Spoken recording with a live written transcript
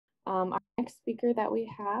Our next speaker that we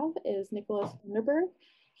have is Nicholas Funderburg.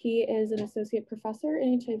 He is an associate professor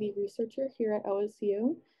and HIV researcher here at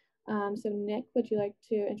OSU. So Nick, would you like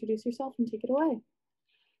to introduce yourself and take it away?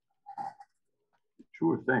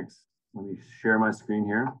 Sure, thanks. Let me share my screen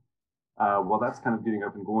here. While that's kind of getting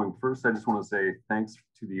up and going, first, I just want to say thanks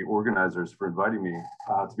to the organizers for inviting me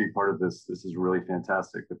to be part of this. This is really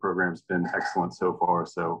fantastic. The program's been excellent so far.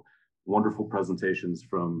 So wonderful presentations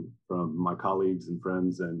from my colleagues and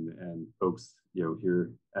friends and folks,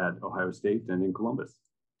 here at Ohio State and in Columbus.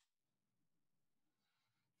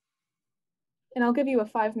 And I'll give you a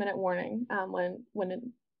 5-minute warning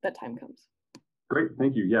when that time comes. Great,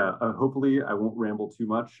 thank you. Yeah, hopefully I won't ramble too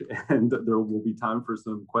much and there will be time for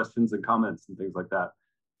some questions and comments and things like that,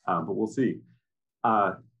 but we'll see.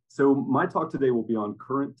 So my talk today will be on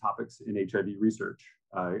current topics in HIV research.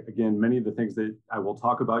 Again, many of the things that I will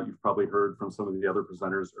talk about, you've probably heard from some of the other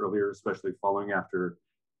presenters earlier, especially following after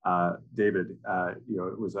David.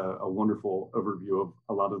 It was a wonderful overview of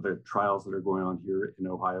a lot of the trials that are going on here in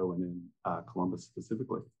Ohio and in Columbus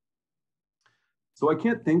specifically. So I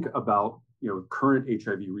can't think about current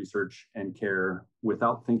HIV research and care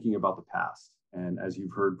without thinking about the past. And as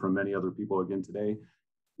you've heard from many other people again today,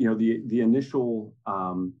 the initial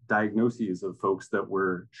diagnoses of folks that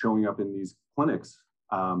were showing up in these clinics,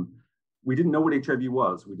 we didn't know what HIV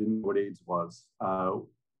was. We didn't know what AIDS was.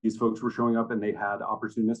 These folks were showing up and they had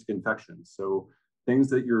opportunistic infections. So things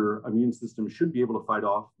that your immune system should be able to fight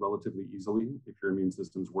off relatively easily if your immune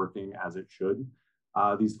system's working as it should.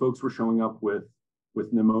 These folks were showing up with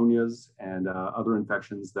pneumonias and other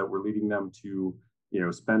infections that were leading them to,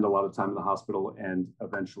 spend a lot of time in the hospital and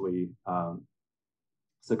eventually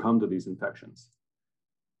succumb to these infections.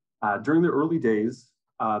 During the early days,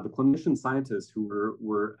 the clinician scientists who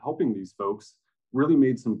were helping these folks really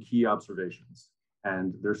made some key observations,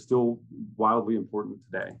 and they're still wildly important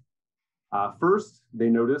today. First, they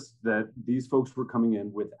noticed that these folks were coming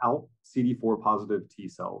in without CD4 positive T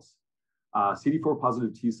cells. CD4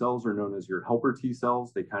 positive T cells are known as your helper T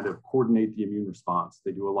cells. They kind of coordinate the immune response.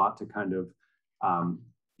 They do a lot to kind of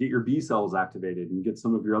get your B cells activated and get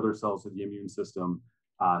some of your other cells of the immune system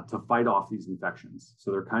to fight off these infections.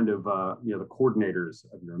 So they're kind of the coordinators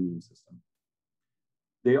of your immune system.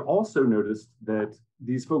 They also noticed that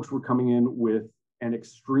these folks were coming in with an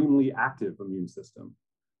extremely active immune system.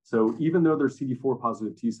 So even though their CD4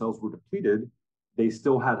 positive T cells were depleted, they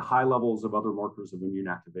still had high levels of other markers of immune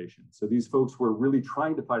activation. So these folks were really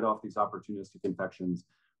trying to fight off these opportunistic infections,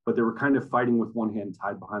 but they were kind of fighting with one hand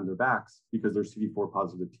tied behind their backs because their CD4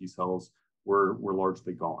 positive T cells were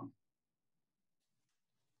largely gone.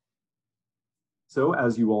 So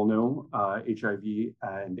as you all know, HIV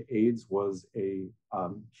and AIDS was a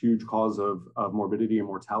huge cause of morbidity and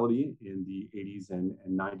mortality in the 80s and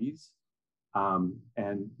 90s.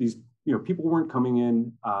 And these people weren't coming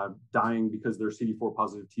in dying because their CD4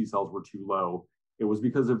 positive T cells were too low. It was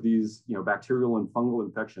because of these bacterial and fungal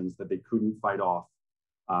infections that they couldn't fight off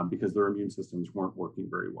because their immune systems weren't working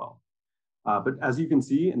very well. But as you can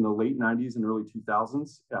see, in the late 90s and early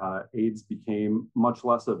 2000s, AIDS became much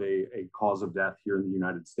less of a cause of death here in the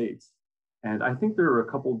United States. And I think there are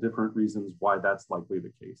a couple different reasons why that's likely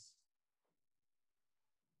the case.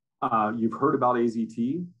 You've heard about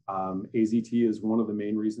AZT. AZT is one of the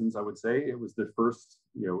main reasons, I would say. It was the first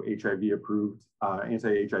HIV-approved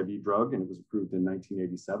anti-HIV drug, and it was approved in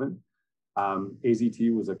 1987.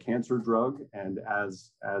 AZT was a cancer drug, and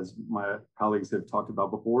as my colleagues have talked about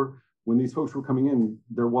before, when these folks were coming in,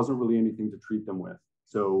 there wasn't really anything to treat them with.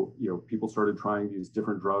 So people started trying these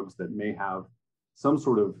different drugs that may have some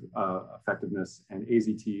sort of effectiveness, and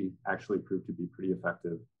AZT actually proved to be pretty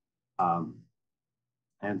effective.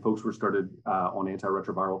 And folks were started on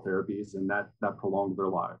antiretroviral therapies, and that prolonged their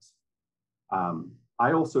lives.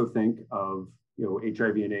 I also think of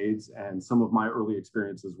HIV and AIDS, and some of my early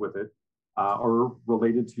experiences with it are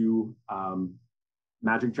related to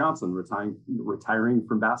Magic Johnson retiring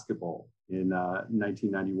from basketball in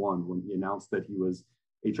 1991 when he announced that he was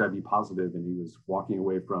HIV positive and he was walking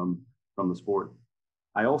away from the sport.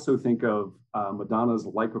 I also think of Madonna's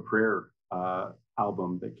Like a Prayer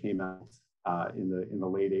album that came out in the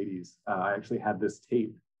late 80s. I actually had this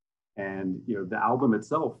tape, and the album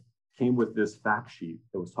itself came with this fact sheet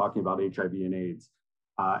that was talking about HIV and AIDS.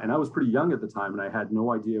 And I was pretty young at the time, and I had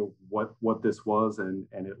no idea what this was, and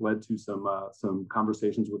it led to some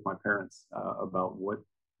conversations with my parents about what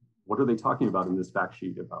are they talking about in this fact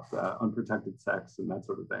sheet about unprotected sex and that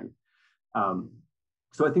sort of thing.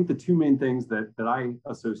 So I think the two main things that I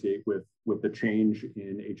associate with the change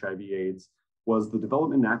in HIV/AIDS was the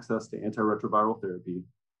development and access to antiretroviral therapy,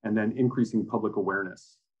 and then increasing public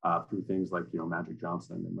awareness through things like, Magic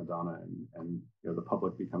Johnson and Madonna and the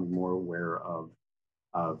public becoming more aware of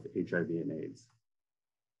HIV and AIDS.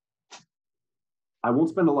 I won't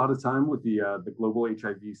spend a lot of time with the global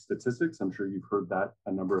HIV statistics. I'm sure you've heard that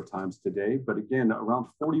a number of times today, but again, around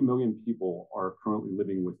 40 million people are currently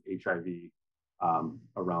living with HIV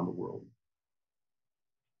around the world.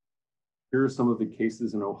 Here are some of the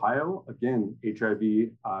cases in Ohio. Again,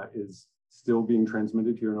 HIV is still being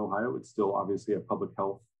transmitted here in Ohio. It's still obviously a public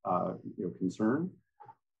health concern.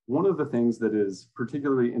 One of the things that is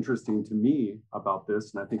particularly interesting to me about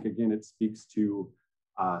this, and I think again it speaks to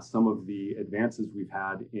some of the advances we've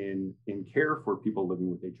had in care for people living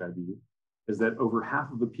with HIV, is that over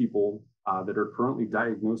half of the people that are currently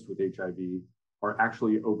diagnosed with HIV are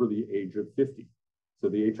actually over the age of 50. So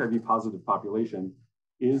the HIV positive population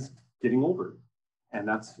is getting older. And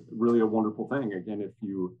that's really a wonderful thing. Again, if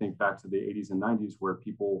you think back to the 80s and 90s where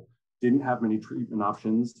people didn't have many treatment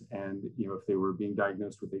options, and if they were being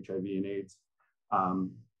diagnosed with HIV and AIDS,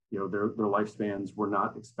 their lifespans were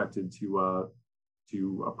not expected to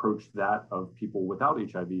approach that of people without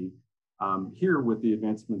HIV. Here, with the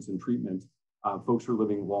advancements in treatment, folks are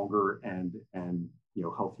living longer and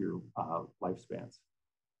healthier lifespans.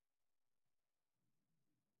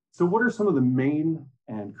 So what are some of the main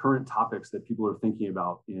and current topics that people are thinking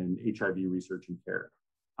about in HIV research and care?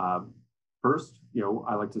 First,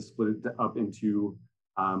 I like to split it up into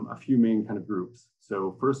a few main kind of groups.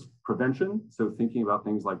 So first, prevention. So thinking about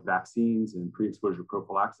things like vaccines and pre-exposure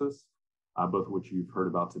prophylaxis, both of which you've heard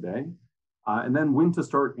about today. And then when to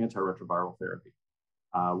start antiretroviral therapy.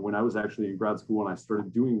 When I was actually in grad school and I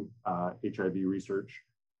started doing HIV research,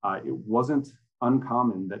 it wasn't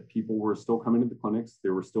uncommon that people were still coming to the clinics, they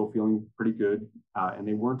were still feeling pretty good, and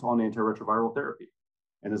they weren't on antiretroviral therapy.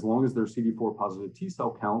 And as long as their CD4 positive T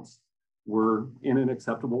cell counts were in an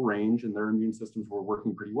acceptable range and their immune systems were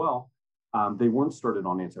working pretty well, they weren't started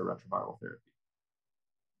on antiretroviral therapy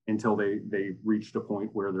until they reached a point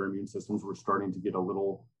where their immune systems were starting to get a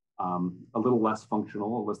little less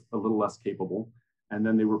functional, a little less capable. And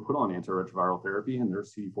then they were put on antiretroviral therapy and their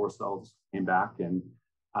CD4 cells came back and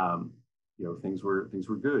things were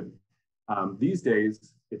good. These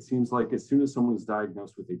days, it seems like as soon as someone is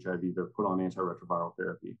diagnosed with HIV, they're put on antiretroviral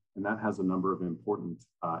therapy, and that has a number of important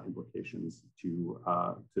implications to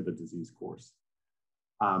the disease course.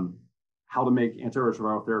 How to make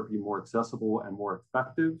antiretroviral therapy more accessible and more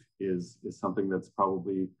effective is something that's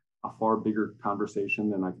probably a far bigger conversation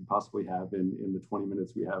than I could possibly have in the 20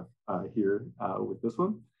 minutes we have here with this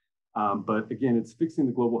one. But again, it's fixing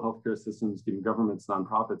the global healthcare systems, getting governments,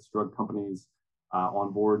 nonprofits, drug companies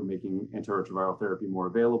on board, making antiretroviral therapy more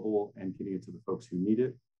available and getting it to the folks who need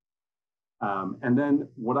it. And then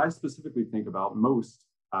what I specifically think about most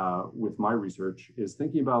with my research is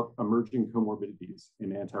thinking about emerging comorbidities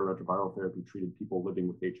in antiretroviral therapy treated people living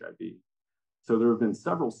with HIV. So there have been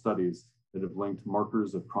several studies that have linked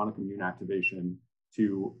markers of chronic immune activation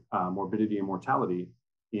to morbidity and mortality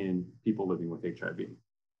in people living with HIV.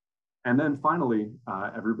 And then finally,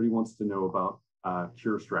 everybody wants to know about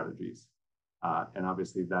cure strategies. And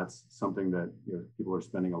obviously that's something that people are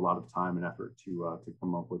spending a lot of time and effort to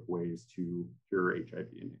come up with ways to cure HIV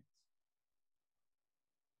and AIDS.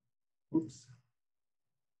 Oops.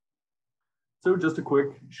 So just a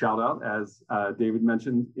quick shout out, as David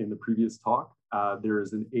mentioned in the previous talk, there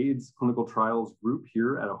is an AIDS clinical trials group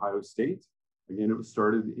here at Ohio State. Again, it was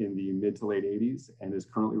started in the mid to late 80s and is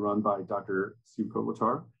currently run by Dr. Sue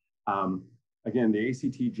Kopitar. Again, the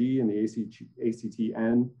ACTG and the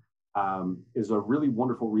ACTN is a really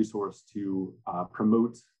wonderful resource to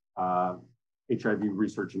promote HIV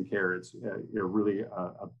research and care. It's really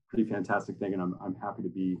a pretty fantastic thing, and I'm happy to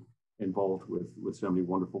be involved with so many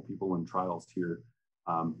wonderful people and trials here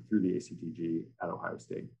through the ACTG at Ohio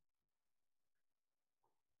State.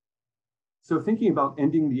 So thinking about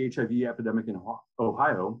ending the HIV epidemic in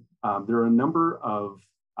Ohio, there are a number of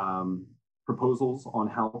proposals on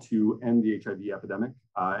how to end the HIV epidemic.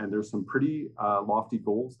 And there's some pretty lofty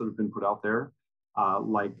goals that have been put out there,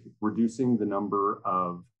 like reducing the number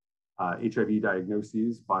of HIV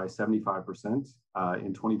diagnoses by 75%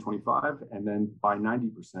 in 2025, and then by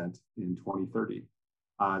 90% in 2030.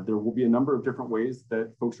 There will be a number of different ways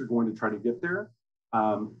that folks are going to try to get there,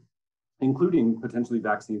 including potentially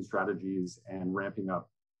vaccine strategies and ramping up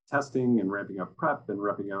testing and ramping up PrEP and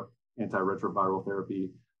ramping up antiretroviral therapy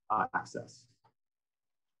access.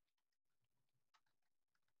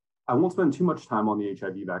 I won't spend too much time on the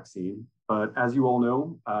HIV vaccine, but as you all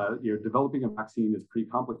know, developing a vaccine is pretty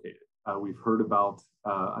complicated. We've heard about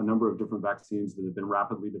a number of different vaccines that have been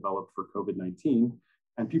rapidly developed for COVID-19,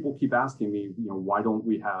 and people keep asking me, why don't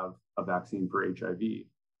we have a vaccine for HIV?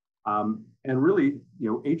 And really,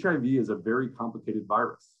 HIV is a very complicated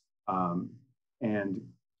virus. And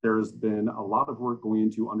there's been a lot of work going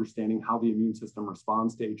into understanding how the immune system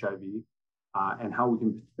responds to HIV and how we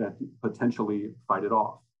can potentially fight it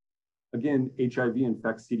off. Again, HIV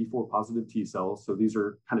infects CD4 positive T cells. So these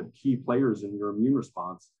are kind of key players in your immune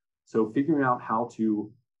response. So figuring out how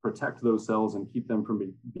to protect those cells and keep them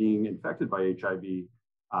from being infected by HIV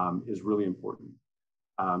is really important.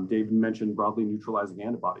 David mentioned broadly neutralizing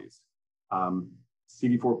antibodies.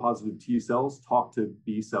 CD4 positive T cells talk to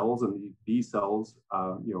B cells, and the B cells,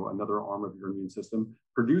 another arm of your immune system,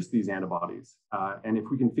 produce these antibodies. And if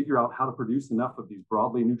we can figure out how to produce enough of these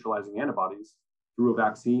broadly neutralizing antibodies through a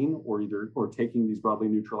vaccine or taking these broadly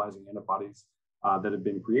neutralizing antibodies that have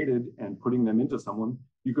been created and putting them into someone,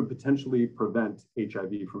 you could potentially prevent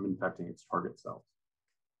HIV from infecting its target cells.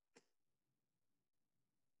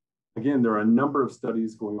 Again, there are a number of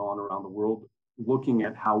studies going on around the world looking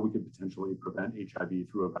at how we could potentially prevent HIV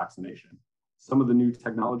through a vaccination. Some of the new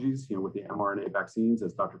technologies, with the mRNA vaccines,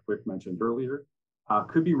 as Dr. Quick mentioned earlier,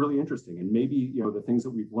 could be really interesting. And maybe, the things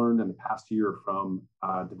that we've learned in the past year from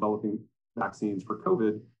developing vaccines for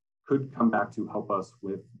COVID could come back to help us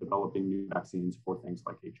with developing new vaccines for things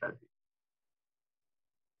like HIV.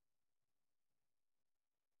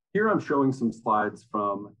 Here I'm showing some slides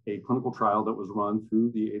from a clinical trial that was run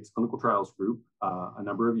through the AIDS Clinical Trials Group a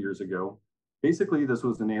number of years ago. Basically, this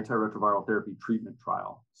was an antiretroviral therapy treatment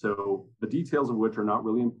trial. So the details of which are not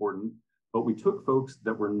really important, but we took folks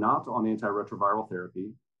that were not on antiretroviral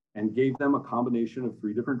therapy and gave them a combination of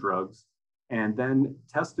 3 different drugs and then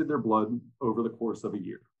tested their blood over the course of a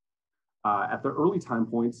year. At the early time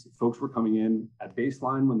points, folks were coming in at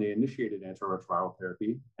baseline when they initiated antiretroviral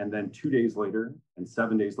therapy, and then 2 days later, and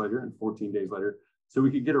 7 days later, and 14 days later. So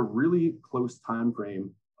we could get a really close time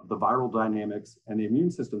frame of the viral dynamics and the immune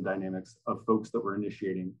system dynamics of folks that were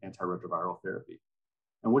initiating antiretroviral therapy.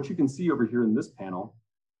 And what you can see over here in this panel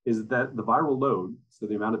is that the viral load, so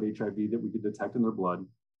the amount of HIV that we could detect in their blood,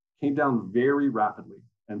 came down very rapidly.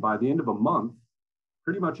 And by the end of a month,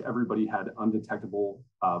 pretty much everybody had undetectable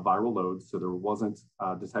viral loads. So there wasn't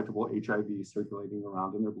detectable HIV circulating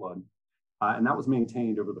around in their blood. And that was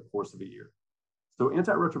maintained over the course of a year. So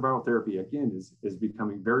antiretroviral therapy, again, is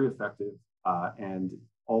becoming very effective. And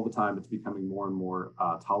all the time, it's becoming more and more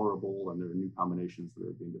tolerable, and there are new combinations that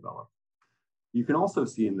are being developed. You can also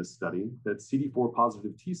see in this study that CD4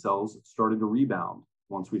 positive T cells started to rebound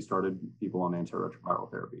once we started people on antiretroviral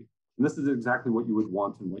therapy. And this is exactly what you would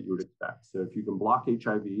want and what you would expect. So if you can block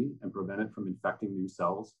HIV and prevent it from infecting new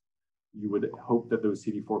cells, you would hope that those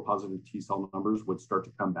CD4 positive T cell numbers would start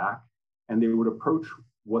to come back, and they would approach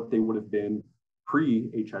what they would have been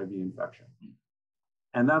pre-HIV infection.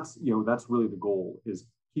 And that's really the goal, is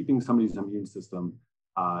keeping somebody's immune system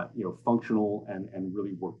functional and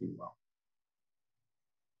really working well.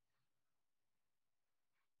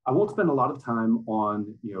 I won't spend a lot of time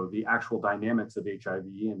on the actual dynamics of HIV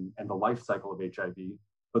and the life cycle of HIV,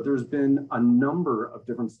 but there's been a number of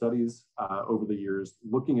different studies over the years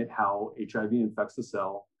looking at how HIV infects the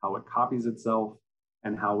cell, how it copies itself,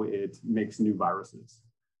 and how it makes new viruses.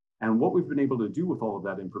 And what we've been able to do with all of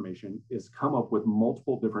that information is come up with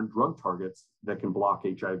multiple different drug targets that can block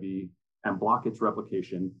HIV and block its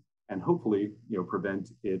replication, and hopefully prevent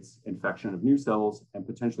its infection of new cells and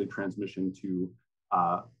potentially transmission to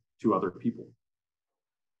other people.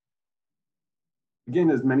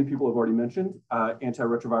 Again, as many people have already mentioned,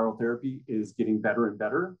 antiretroviral therapy is getting better and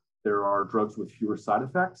better. There are drugs with fewer side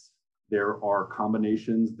effects. There are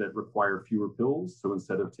combinations that require fewer pills. So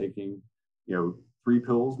instead of taking 3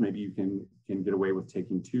 pills, maybe you can get away with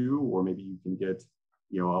taking 2, or maybe you can get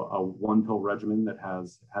a 1-pill regimen that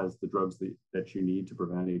has the drugs that you need to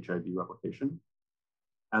prevent HIV replication.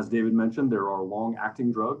 As David mentioned, there are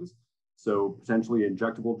long-acting drugs. So potentially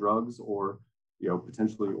injectable drugs, or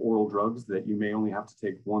potentially oral drugs that you may only have to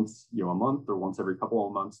take once a month or once every couple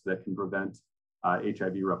of months that can prevent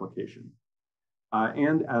HIV replication.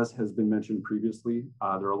 And as has been mentioned previously,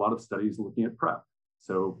 there are a lot of studies looking at PrEP,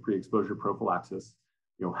 so pre-exposure prophylaxis.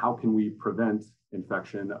 How can we prevent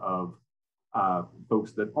infection of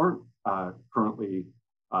folks that aren't currently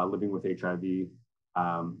living with HIV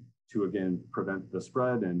to again prevent the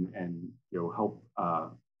spread and help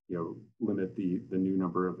limit the new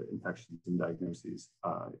number of infections and diagnoses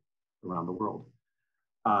around the world.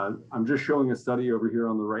 I'm just showing a study over here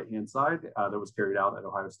on the right-hand side that was carried out at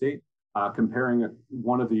Ohio State, comparing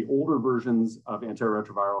one of the older versions of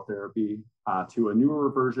antiretroviral therapy to a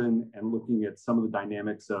newer version, and looking at some of the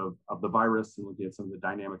dynamics of the virus and looking at some of the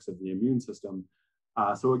dynamics of the immune system.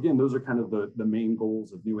 So again, those are kind of the main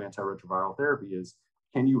goals of new antiretroviral therapy is,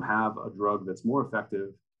 can you have a drug that's more effective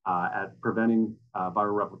at preventing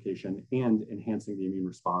viral replication and enhancing the immune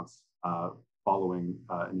response following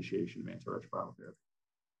initiation of antiretroviral therapy.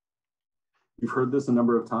 You've heard this a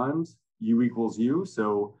number of times, U equals U.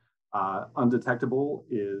 So undetectable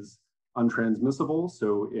is untransmissible.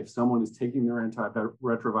 So if someone is taking their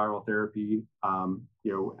antiretroviral therapy,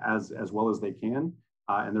 as well as they can,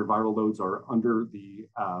 and their viral loads are under the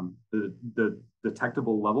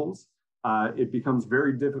detectable levels, it becomes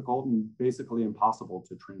very difficult and basically impossible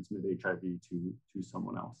to transmit HIV to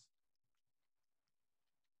someone else.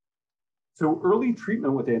 So early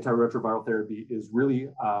treatment with antiretroviral therapy is really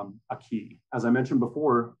a key. As I mentioned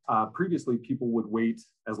before, previously people would wait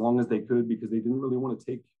as long as they could because they didn't really want to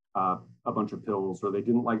take a bunch of pills, or they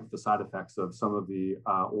didn't like the side effects of some of the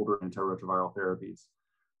older antiretroviral therapies.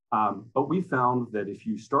 But we found that if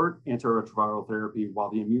you start antiretroviral therapy while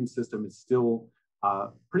the immune system is still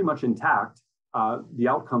pretty much intact, the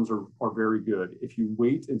outcomes are very good. If you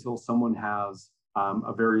wait until someone has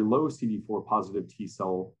a very low CD4 positive T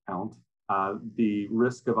cell count, the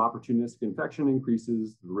risk of opportunistic infection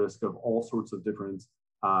increases, the risk of all sorts of different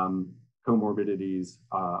comorbidities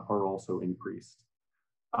are also increased.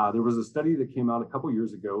 There was a study that came out a couple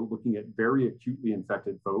years ago looking at very acutely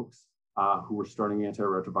infected folks who were starting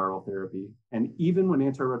antiretroviral therapy. And even when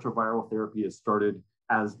antiretroviral therapy is started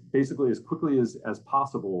as basically as quickly as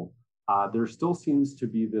possible, there still seems to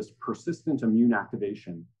be this persistent immune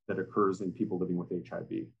activation that occurs in people living with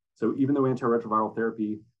HIV. So even though antiretroviral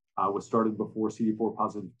therapy was started before CD4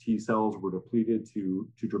 positive T cells were depleted to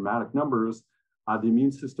dramatic numbers, the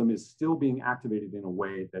immune system is still being activated in a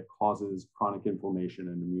way that causes chronic inflammation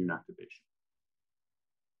and immune activation.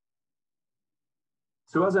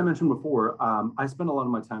 So as I mentioned before, I spend a lot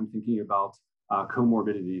of my time thinking about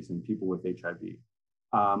comorbidities in people with HIV.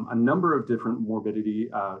 A number of different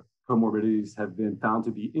comorbidities have been found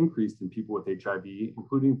to be increased in people with HIV,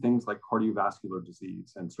 including things like cardiovascular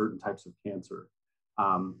disease and certain types of cancer.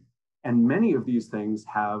 And many of these things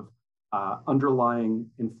have underlying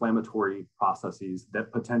inflammatory processes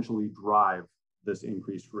that potentially drive this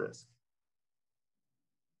increased risk.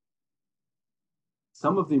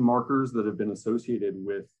 Some of the markers that have been associated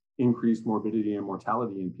with increased morbidity and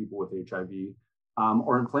mortality in people with HIV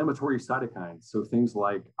are inflammatory cytokines. So things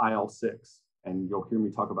like IL-6, and you'll hear me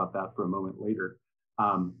talk about that for a moment later.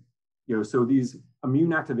 So these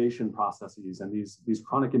immune activation processes and these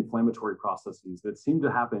chronic inflammatory processes that seem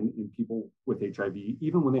to happen in people with HIV,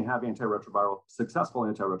 even when they have successful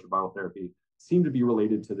antiretroviral therapy, seem to be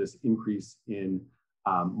related to this increase in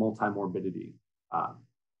multimorbidity.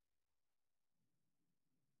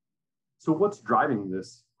 So what's driving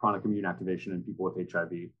this chronic immune activation in people with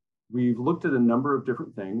HIV? We've looked at a number of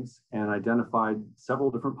different things and identified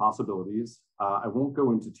several different possibilities. I won't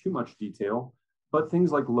go into too much detail, but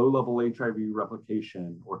things like low-level HIV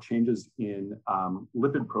replication or changes in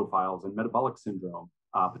lipid profiles and metabolic syndrome,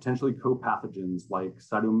 potentially co-pathogens like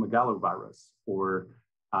cytomegalovirus or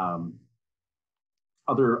other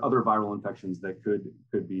viral infections that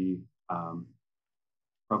could be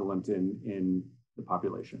prevalent in the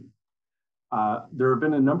population. There have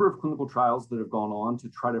been a number of clinical trials that have gone on to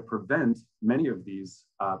try to prevent many of these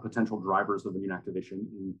potential drivers of immune activation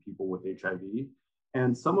in people with HIV.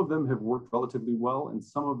 And some of them have worked relatively well and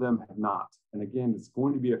some of them have not. And again, it's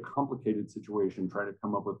going to be a complicated situation trying to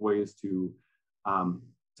come up with ways to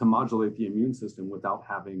modulate the immune system without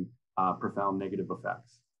having profound negative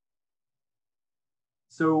effects.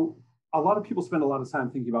 So a lot of people spend a lot of time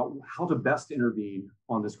thinking about how to best intervene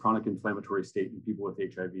on this chronic inflammatory state in people with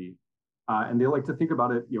HIV. And they like to think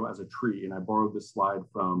about it as a tree. And I borrowed this slide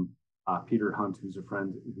from Peter Hunt, who's a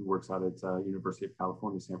friend who works out at University of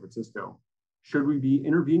California, San Francisco. Should we be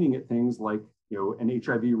intervening at things like an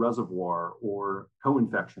HIV reservoir or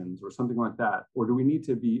co-infections or something like that? Or do we need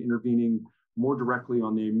to be intervening more directly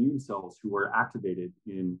on the immune cells who are activated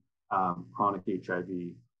in chronic HIV?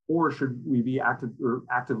 Or should we be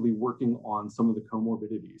actively working on some of the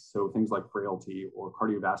comorbidities? So things like frailty or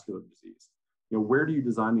cardiovascular disease. Where do you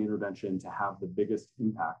design the intervention to have the biggest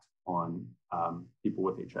impact on people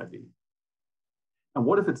with HIV? And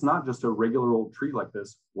what if it's not just a regular old tree like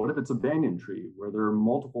this? What if it's a banyan tree where there are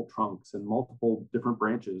multiple trunks and multiple different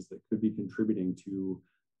branches that could be contributing to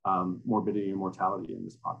morbidity and mortality in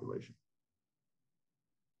this population?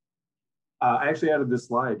 I actually added this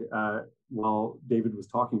slide while David was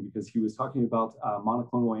talking because he was talking about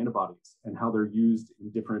monoclonal antibodies and how they're used in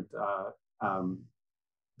different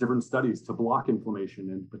studies to block inflammation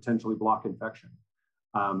and potentially block infection.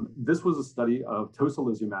 This was a study of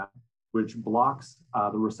tocilizumab, which blocks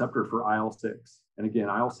the receptor for IL-6. And again,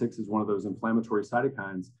 IL-6 is one of those inflammatory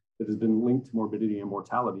cytokines that has been linked to morbidity and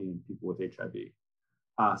mortality in people with HIV.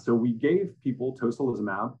 So we gave people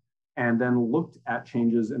tocilizumab and then looked at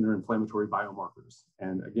changes in their inflammatory biomarkers.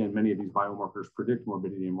 And again, many of these biomarkers predict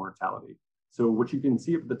morbidity and mortality. So what you can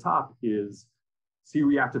see up at the top is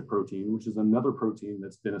C-reactive protein, which is another protein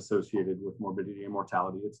that's been associated with morbidity and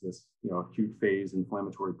mortality. It's this acute phase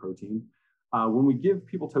inflammatory protein. When we give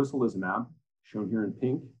people tocilizumab, shown here in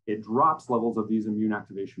pink, it drops levels of these immune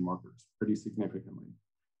activation markers pretty significantly.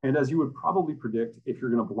 And as you would probably predict, if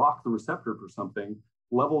you're going to block the receptor for something,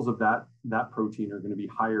 levels of that protein are going to be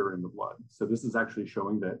higher in the blood. So this is actually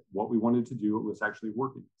showing that what we wanted to do was actually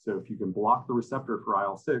working. So if you can block the receptor for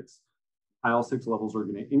IL-6 levels are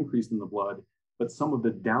going to increase in the blood, but some of the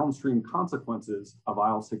downstream consequences of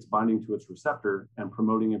IL-6 binding to its receptor and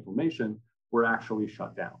promoting inflammation were actually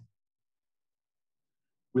shut down.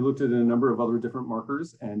 We looked at a number of other different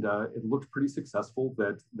markers, and it looked pretty successful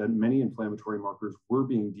that many inflammatory markers were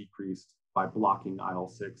being decreased by blocking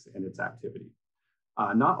IL-6 and its activity.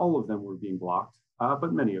 Not all of them were being blocked,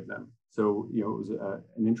 but many of them. So, it was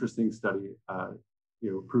an interesting study,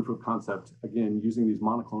 proof of concept, again, using these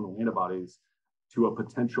monoclonal antibodies to a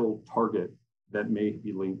potential target that may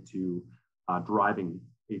be linked to driving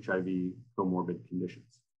HIV comorbid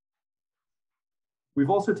conditions. We've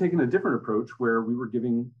also taken a different approach where we were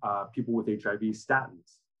giving people with HIV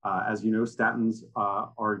statins. As you know, statins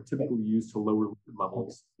are typically used to lower lipid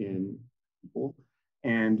levels in people.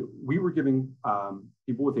 And we were giving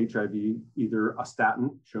people with HIV either a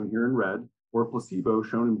statin, shown here in red, or a placebo,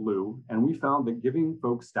 shown in blue. And we found that giving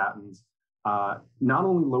folks statins not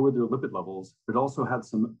only lowered their lipid levels, but also had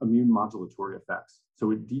some immune modulatory effects.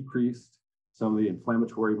 So it decreased some of the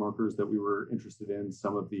inflammatory markers that we were interested in.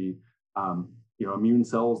 Some of the immune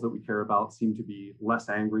cells that we care about seem to be less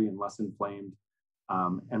angry and less inflamed.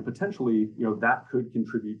 And potentially, that could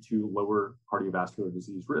contribute to lower cardiovascular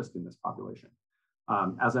disease risk in this population.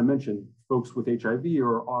 As I mentioned, folks with HIV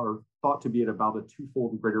are thought to be at about a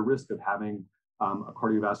twofold greater risk of having a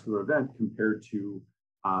cardiovascular event compared to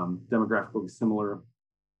demographically similar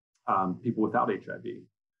people without HIV.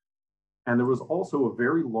 And there was also a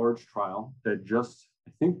very large trial that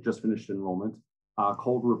I think just finished enrollment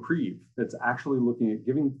called Reprieve, that's actually looking at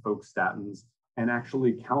giving folks statins and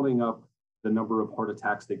actually counting up the number of heart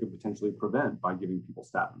attacks they could potentially prevent by giving people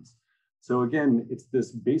statins. So again, it's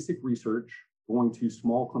this basic research going to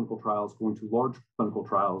small clinical trials, going to large clinical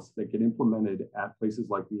trials that get implemented at places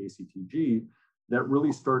like the ACTG that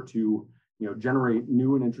really start to generate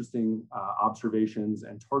new and interesting observations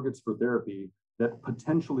and targets for therapy that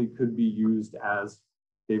potentially could be used as,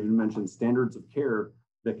 David mentioned, standards of care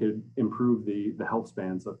that could improve the health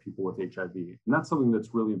spans of people with HIV. And that's something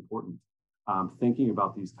that's really important, thinking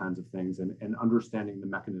about these kinds of things and understanding the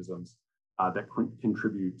mechanisms that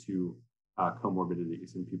contribute to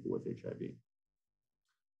comorbidities in people with HIV.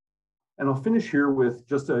 And I'll finish here with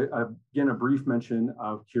just, again, a brief mention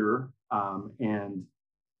of cure and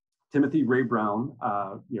Timothy Ray Brown,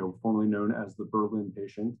 formerly known as the Berlin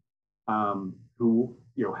patient, who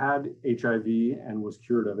had HIV and was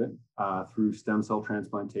cured of it through stem cell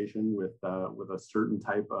transplantation with a certain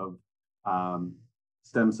type of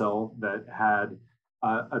stem cell that had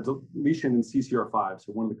a deletion in CCR5,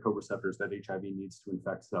 so one of the co-receptors that HIV needs to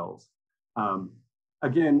infect cells.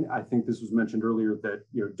 Again, I think this was mentioned earlier that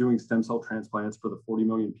doing stem cell transplants for the 40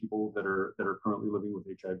 million people that are currently living with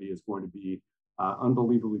HIV is going to be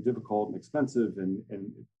unbelievably difficult and expensive,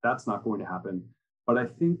 and that's not going to happen. But I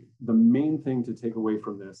think the main thing to take away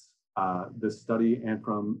from this study and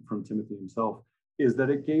from Timothy himself is that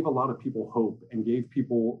it gave a lot of people hope and gave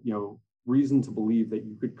people reason to believe that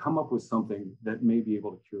you could come up with something that may be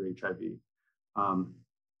able to cure HIV.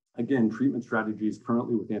 Again, treatment strategies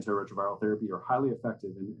currently with antiretroviral therapy are highly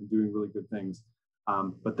effective and doing really good things.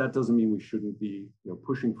 But that doesn't mean we shouldn't be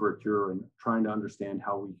pushing for a cure and trying to understand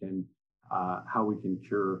how we can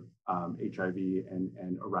cure HIV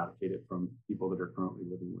and eradicate it from people that are currently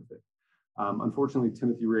living with it. Unfortunately,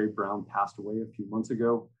 Timothy Ray Brown passed away a few months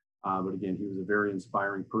ago, but again, he was a very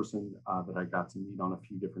inspiring person that I got to meet on a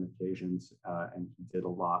few different occasions, and he did a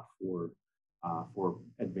lot for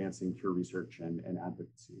advancing cure research and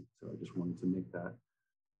advocacy. So I just wanted to make that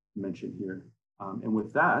mention here. And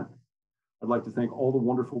with that, I'd like to thank all the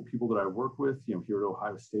wonderful people that I work with, here at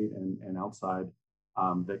Ohio State and outside,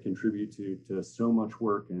 that contribute to so much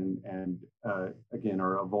work and again,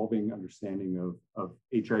 our evolving understanding of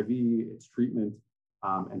HIV, its treatment,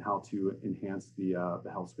 and how to enhance the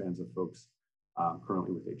health spans of folks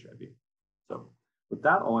currently with HIV. So with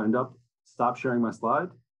that, I'll stop sharing my slide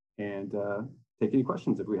and take any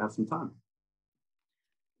questions if we have some time.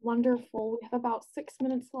 Wonderful. We have about 6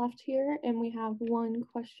 minutes left here, and we have one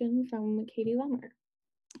question from Katie Lemmer.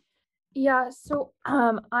 Yeah, so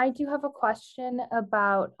I do have a question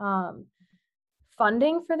about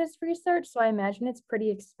funding for this research. So I imagine it's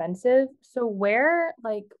pretty expensive. So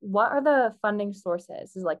what are the funding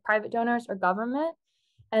sources? Is it like private donors or government?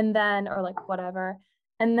 And then, or like whatever.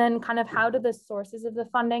 And then kind of how do the sources of the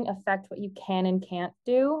funding affect what you can and can't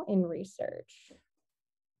do in research?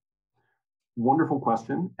 Wonderful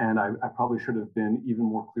question, and I probably should have been even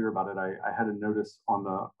more clear about it. I had a notice on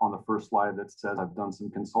the first slide that says I've done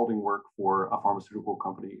some consulting work for a pharmaceutical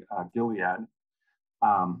company, Gilead.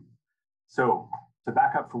 Um, so to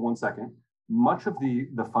back up for 1 second, much of the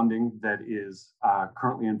funding that is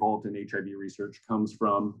currently involved in HIV research comes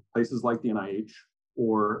from places like the NIH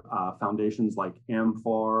or foundations like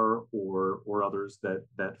AMFAR or others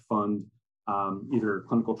that fund either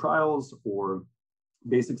clinical trials or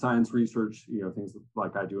basic science research, things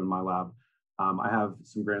like I do in my lab. I have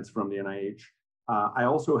some grants from the NIH. I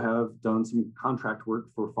also have done some contract work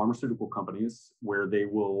for pharmaceutical companies where they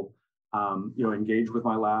will engage with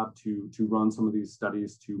my lab to run some of these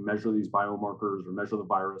studies to measure these biomarkers or measure the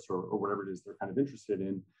virus or whatever it is they're kind of interested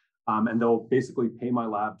in. And they'll basically pay my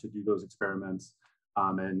lab to do those experiments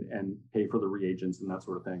and pay for the reagents and that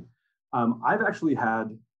sort of thing. I've actually had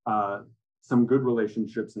some good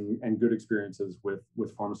relationships and good experiences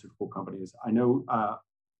with pharmaceutical companies. I know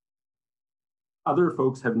other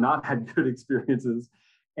folks have not had good experiences,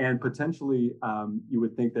 and potentially you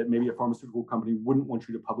would think that maybe a pharmaceutical company wouldn't want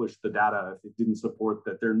you to publish the data if it didn't support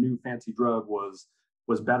that their new fancy drug was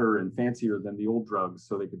better and fancier than the old drugs,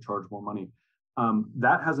 so they could charge more money.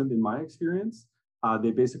 That hasn't been my experience. They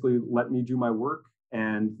basically let me do my work,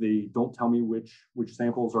 and they don't tell me which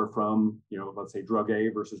samples are from, let's say drug A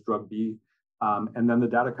versus drug B. And then the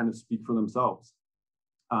data kind of speak for themselves,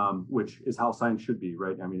 which is how science should be,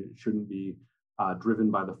 right? I mean, it shouldn't be driven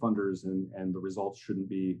by the funders, and the results shouldn't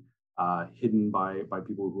be hidden by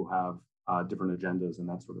people who have different agendas and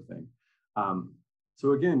that sort of thing.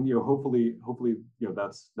 So again, hopefully,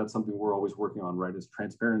 that's something we're always working on, right? Is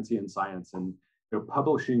transparency in science and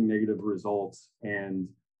publishing negative results and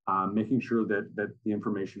making sure that the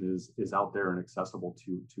information is out there and accessible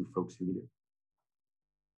to folks who need it.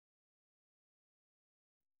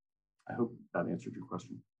 I hope that answered your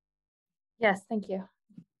question. Yes, thank you.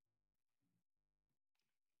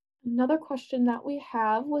 Another question that we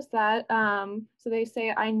have was that, so they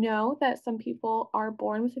say, I know that some people are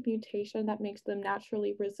born with a mutation that makes them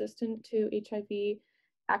naturally resistant to HIV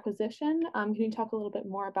acquisition. Can you talk a little bit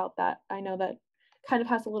more about that? I know that kind of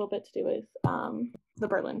has a little bit to do with the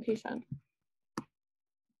Berlin patient.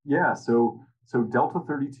 Yeah, so Delta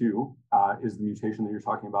 32 is the mutation that you're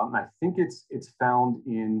talking about, and I think it's found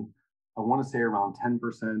in, I want to say around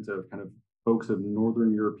 10% of kind of folks of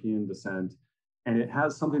Northern European descent, and it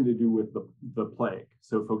has something to do with the plague.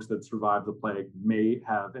 So folks that survive the plague may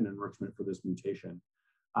have an enrichment for this mutation.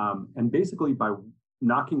 And basically by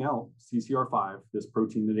knocking out CCR5, this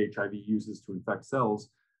protein that HIV uses to infect cells,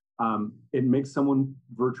 it makes someone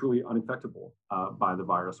virtually uninfectable by the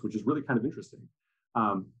virus, which is really kind of interesting.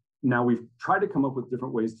 Now we've tried to come up with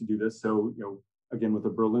different ways to do this. So, again, with the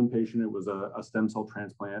Berlin patient, it was a stem cell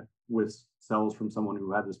transplant with cells from someone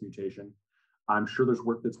who had this mutation. I'm sure there's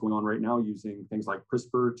work that's going on right now using things like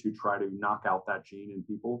CRISPR to try to knock out that gene in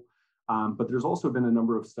people. But there's also been a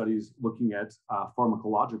number of studies looking at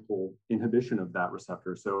pharmacological inhibition of that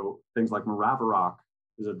receptor. So things like Maraviroc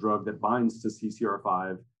is a drug that binds to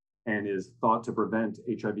CCR5 and is thought to prevent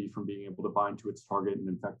HIV from being able to bind to its target and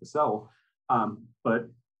infect the cell. But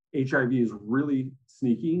HIV is really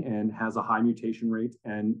sneaky and has a high mutation rate,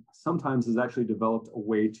 and sometimes has actually developed a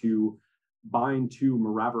way to bind to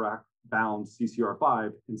Maraviroc-bound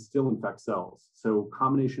CCR5 and still infect cells. So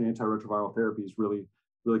combination antiretroviral therapy is really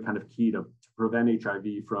kind of key to prevent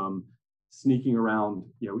HIV from sneaking around,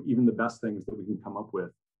 even the best things that we can come up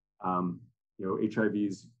with. HIV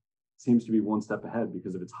seems to be one step ahead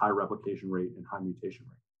because of its high replication rate and high mutation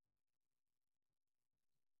rate.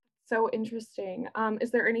 So interesting.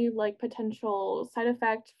 Is there any potential side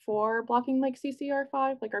effect for blocking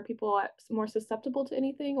CCR5? Are people more susceptible to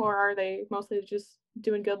anything, or are they mostly just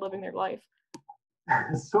doing good, living their life?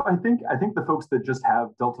 So I think the folks that just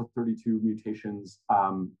have Delta 32 mutations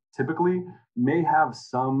typically may have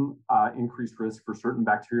some increased risk for certain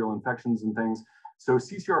bacterial infections and things. So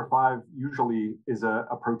CCR5 usually is a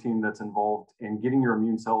protein that's involved in getting your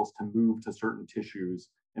immune cells to move to certain tissues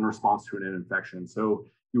in response to an infection. So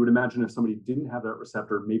you would imagine if somebody didn't have that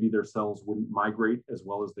receptor, maybe their cells wouldn't migrate as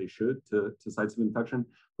well as they should to sites of infection.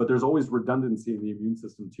 But there's always redundancy in the immune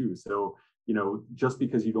system too. So, just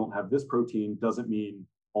because you don't have this protein doesn't mean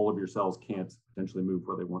all of your cells can't potentially move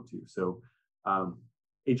where they want to. So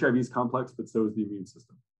HIV is complex, but so is the immune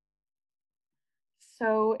system.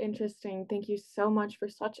 so interesting. Thank you so much for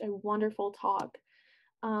such a wonderful talk.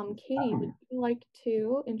 Katie, would you like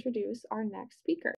to introduce our next speaker?